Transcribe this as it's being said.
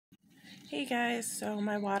Hey guys, so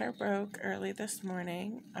my water broke early this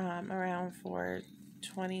morning, around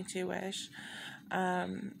 4:22ish.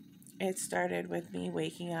 It started with me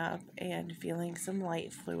waking up and feeling some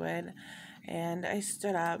light fluid, and I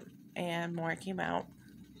stood up and more came out.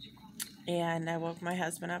 And I woke my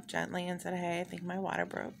husband up gently and said, "Hey, I think my water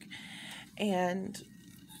broke." And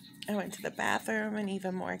I went to the bathroom and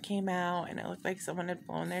even more came out, and it looked like someone had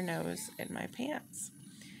blown their nose in my pants.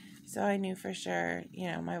 So I knew for sure,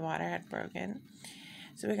 my water had broken.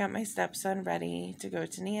 So we got my stepson ready to go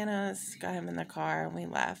to Nana's, got him in the car, and we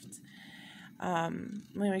left. When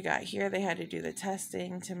we got here, they had to do the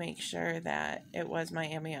testing to make sure that it was my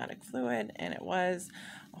amniotic fluid, and it was.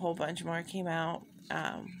 A whole bunch more came out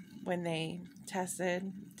when they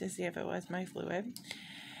tested to see if it was my fluid.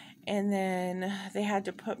 And then they had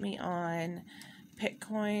to put me on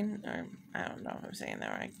Pitcoin, or I don't know if I'm saying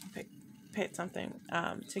that right, Pit something,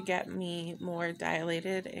 to get me more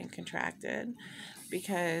dilated and contracted,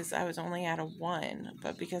 because I was only at a 1,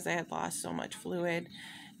 but because I had lost so much fluid,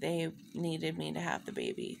 they needed me to have the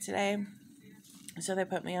baby today. So they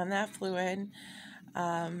put me on that fluid.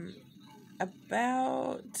 About,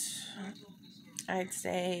 I'd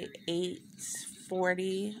say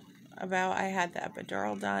 8:40, I had the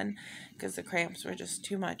epidural done because the cramps were just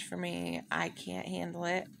too much for me. I can't handle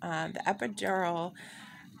it. The epidural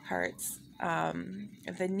hurts.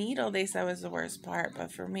 The needle, they said, was the worst part,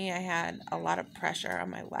 but for me, I had a lot of pressure on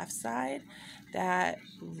my left side that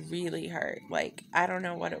really hurt. Like, I don't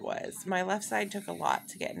know what it was. My left side took a lot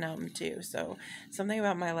to get numb too, so something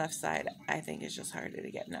about my left side, I think, is just harder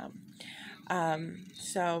to get numb.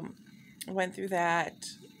 So went through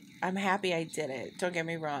that. I'm happy I did it. Don't get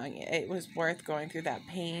me wrong. It was worth going through that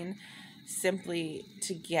pain simply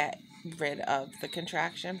to get rid of the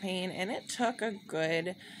contraction pain, and it took a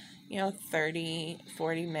good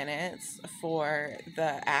 30-40 minutes for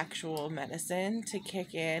the actual medicine to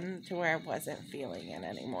kick in to where I wasn't feeling it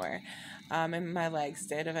anymore. And my legs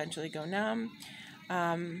did eventually go numb.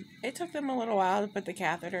 It took them a little while to put the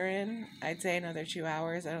catheter in. I'd say another 2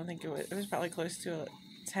 hours. I don't think it was probably close to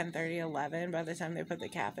 10:30, 11 by the time they put the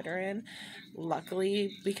catheter in.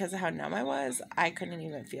 Luckily, because of how numb I was, I couldn't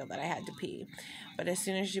even feel that I had to pee. But as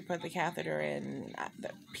soon as she put the catheter in,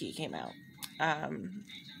 the pee came out.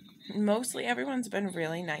 Mostly everyone's been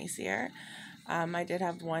really nice here. I did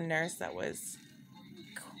have one nurse that was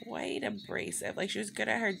quite abrasive. Like, she was good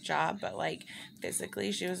at her job, but like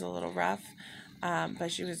physically she was a little rough.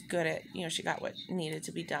 But she was good at, she got what needed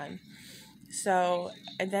to be done. So,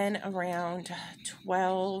 and then around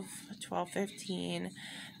 12:15,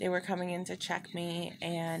 they were coming in to check me,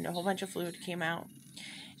 and a whole bunch of fluid came out.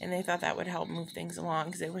 And they thought that would help move things along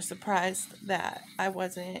because they were surprised that I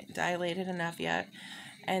wasn't dilated enough yet.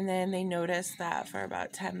 And then they noticed that for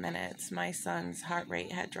about 10 minutes, my son's heart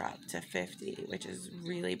rate had dropped to 50, which is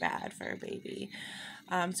really bad for a baby.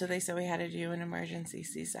 So they said we had to do an emergency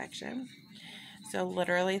C-section. So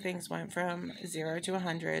literally things went from 0 to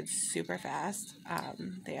 100 super fast.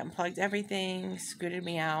 They unplugged everything, scooted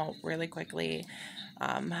me out really quickly,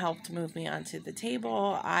 helped move me onto the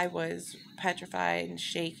table. I was petrified and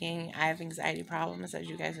shaking. I have anxiety problems, as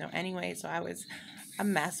you guys know anyway, so I was a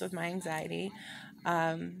mess with my anxiety.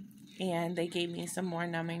 And they gave me some more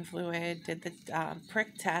numbing fluid, did the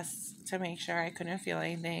prick tests to make sure I couldn't feel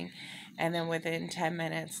anything. And then within 10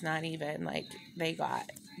 minutes, not even, like, they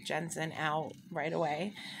got Jensen out right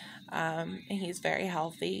away. And he's very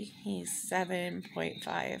healthy. He's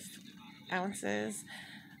 7.5 ounces.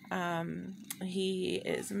 He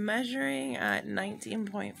is measuring at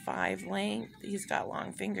 19.5 length. He's got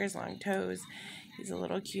long fingers, long toes. He's a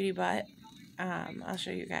little cutie butt. I'll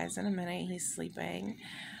show you guys in a minute. He's sleeping.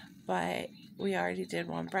 But we already did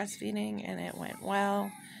one breastfeeding and it went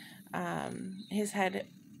well. His head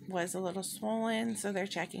was a little swollen, so they're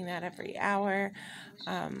checking that every hour,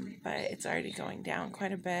 but it's already going down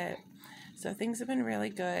quite a bit. So things have been really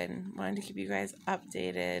good. Wanted to keep you guys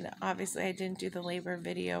updated. Obviously, I didn't do the labor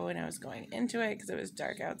video when I was going into it because it was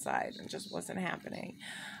dark outside and just wasn't happening.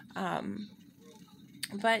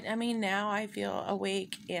 But I mean, now I feel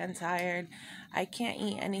awake and tired. I can't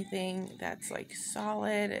eat anything that's like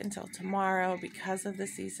solid until tomorrow because of the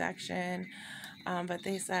C-section. But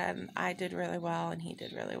they said I did really well and he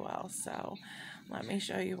did really well. So let me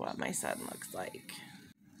show you what my son looks like.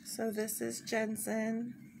 So this is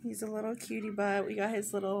Jensen. He's a little cutie butt. We got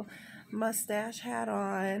his little mustache hat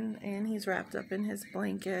on and he's wrapped up in his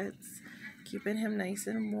blankets, keeping him nice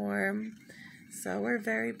and warm. So we're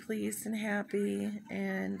very pleased and happy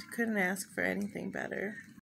and couldn't ask for anything better.